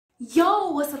Yo,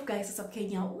 what's up guys, what's up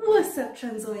Kenya, what's up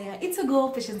Transoya? It's a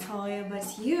girl Patience Hoya, but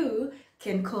you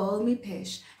can call me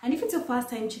Pish. And if it's your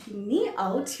first time checking me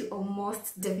out, you are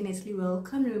most definitely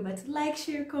welcome. Remember to like,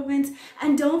 share, comment,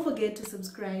 and don't forget to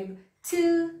subscribe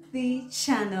to the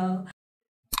channel.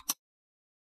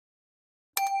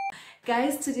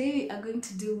 Guys, today we are going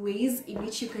to do ways in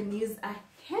which you can use a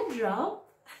head wrap.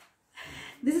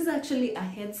 This is actually a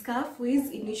headscarf, ways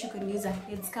in which you can use a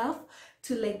headscarf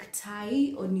to like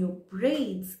tie on your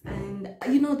braids. And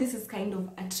you know, this is kind of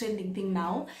a trending thing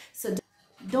now, so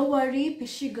don't worry,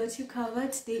 Pishi got you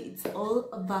covered. Today it's all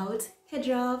about head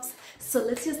wraps, so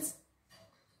let's just,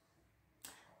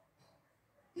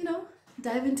 you know,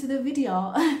 dive into the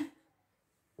video.